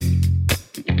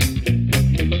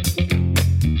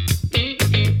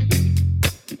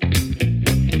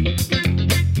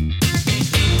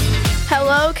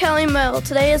Calleigh Mill.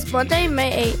 Today is Monday,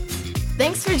 May 8th.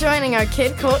 Thanks for joining our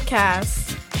Kid Colt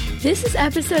cast. This is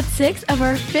episode 6 of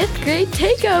our 5th grade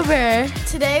Takeover.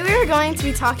 Today we are going to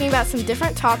be talking about some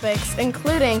different topics,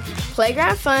 including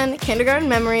playground fun, kindergarten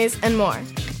memories, and more.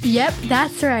 Yep,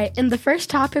 that's right. And the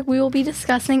first topic we will be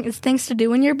discussing is things to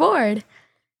do when you're bored.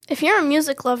 If you're a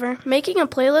music lover, making a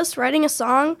playlist, writing a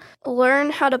song, learn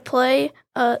how to play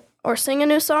or sing a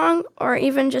new song, or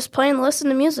even just play and listen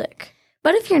to music.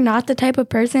 But if you're not the type of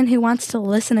person who wants to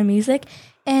listen to music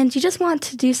and you just want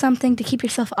to do something to keep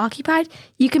yourself occupied,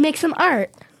 you can make some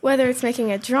art. Whether it's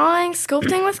making a drawing,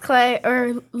 sculpting with clay,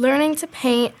 or learning to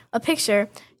paint a picture,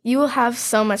 you will have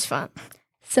so much fun.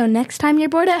 So next time you're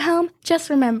bored at home, just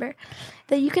remember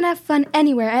that you can have fun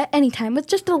anywhere at any time with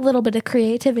just a little bit of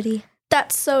creativity.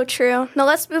 That's so true. Now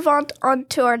let's move on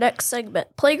to our next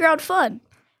segment, playground fun.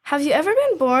 Have you ever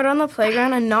been bored on the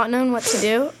playground and not known what to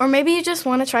do? Or maybe you just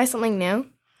want to try something new?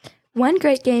 One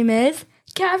great game is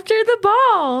Capture the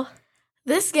Ball.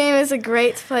 This game is a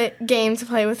great game to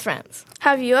play with friends.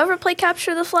 Have you ever played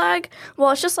Capture the Flag? Well,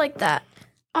 it's just like that.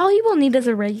 All you will need is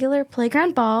a regular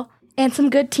playground ball and some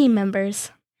good team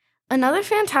members. Another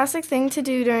fantastic thing to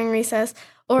do during recess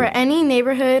or any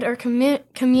neighborhood or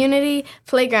community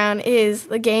playground is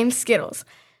the game Skittles.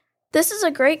 This is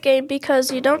a great game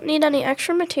because you don't need any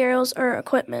extra materials or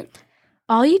equipment.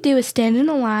 All you do is stand in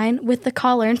a line with the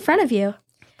caller in front of you.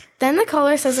 Then the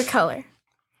caller says a color.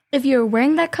 If you're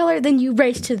wearing that color, then you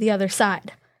race to the other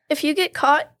side. If you get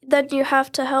caught, then you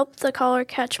have to help the caller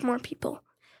catch more people.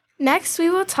 Next, we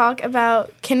will talk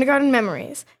about kindergarten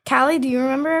memories. Calleigh, do you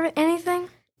remember anything?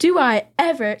 Do I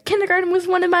ever? Kindergarten was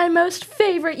one of my most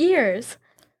favorite years.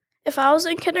 If I was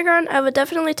in kindergarten, I would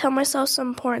definitely tell myself some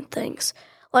important things,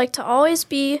 like to always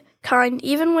be kind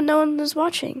even when no one is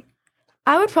watching.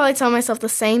 I would probably tell myself the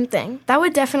same thing. That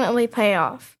would definitely pay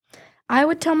off. I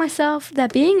would tell myself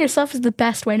that being yourself is the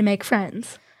best way to make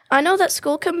friends. I know that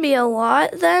school can be a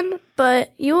lot then,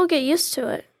 but you will get used to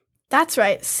it. That's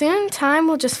right. Soon time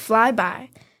will just fly by.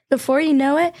 Before you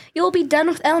know it, you'll be done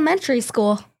with elementary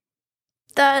school.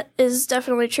 That is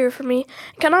definitely true for me.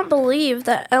 I cannot believe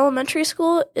that elementary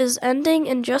school is ending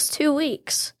in just 2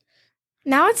 weeks.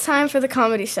 Now it's time for the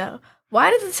comedy show. Why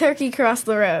did the turkey cross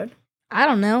the road? I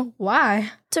don't know.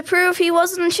 Why? To prove he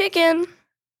wasn't a chicken.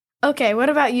 Okay, what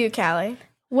about you, Calleigh?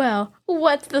 Well,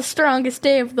 what's the strongest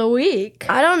day of the week?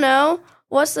 I don't know.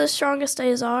 What's the strongest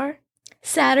days are?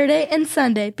 Saturday and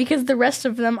Sunday, because the rest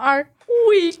of them are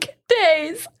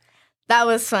weekdays. That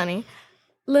was funny.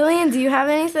 Lillian, do you have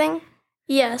anything?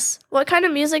 Yes. What kind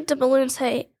of music do balloons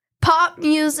hate? Pop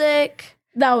music.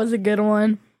 That was a good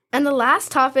one. And the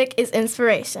last topic is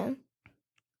inspiration.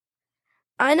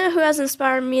 I know who has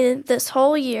inspired me this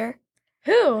whole year.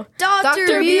 Who? Dr.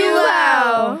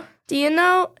 Buelow. Do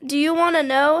you want to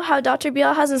know how Dr.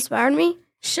 Buelow has inspired me?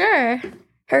 Sure.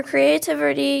 Her creative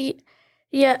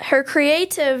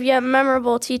yet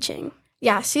memorable teaching.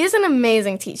 Yeah, she is an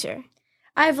amazing teacher.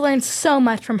 I've learned so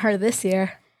much from her this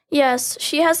year. Yes,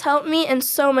 she has helped me in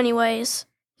so many ways.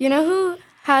 You know who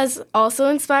has also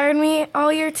inspired me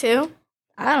all year too?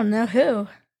 I don't know who.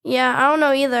 Yeah, I don't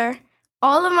know either.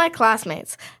 All of my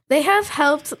classmates. They have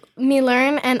helped me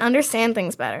learn and understand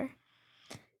things better.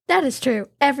 That is true.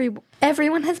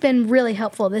 Everyone has been really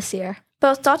helpful this year.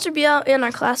 Both Dr. Buelow and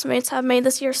our classmates have made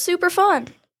this year super fun.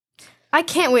 I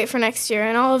can't wait for next year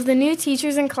and all of the new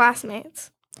teachers and classmates.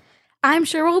 I'm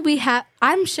sure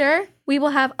we will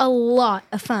have a lot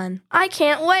of fun. I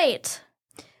can't wait.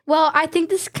 Well, I think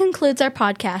this concludes our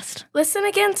podcast. Listen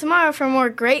again tomorrow for more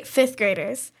great 5th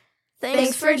graders.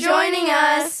 Thanks for joining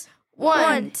us.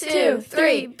 1, 2,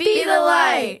 3, be the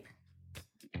light.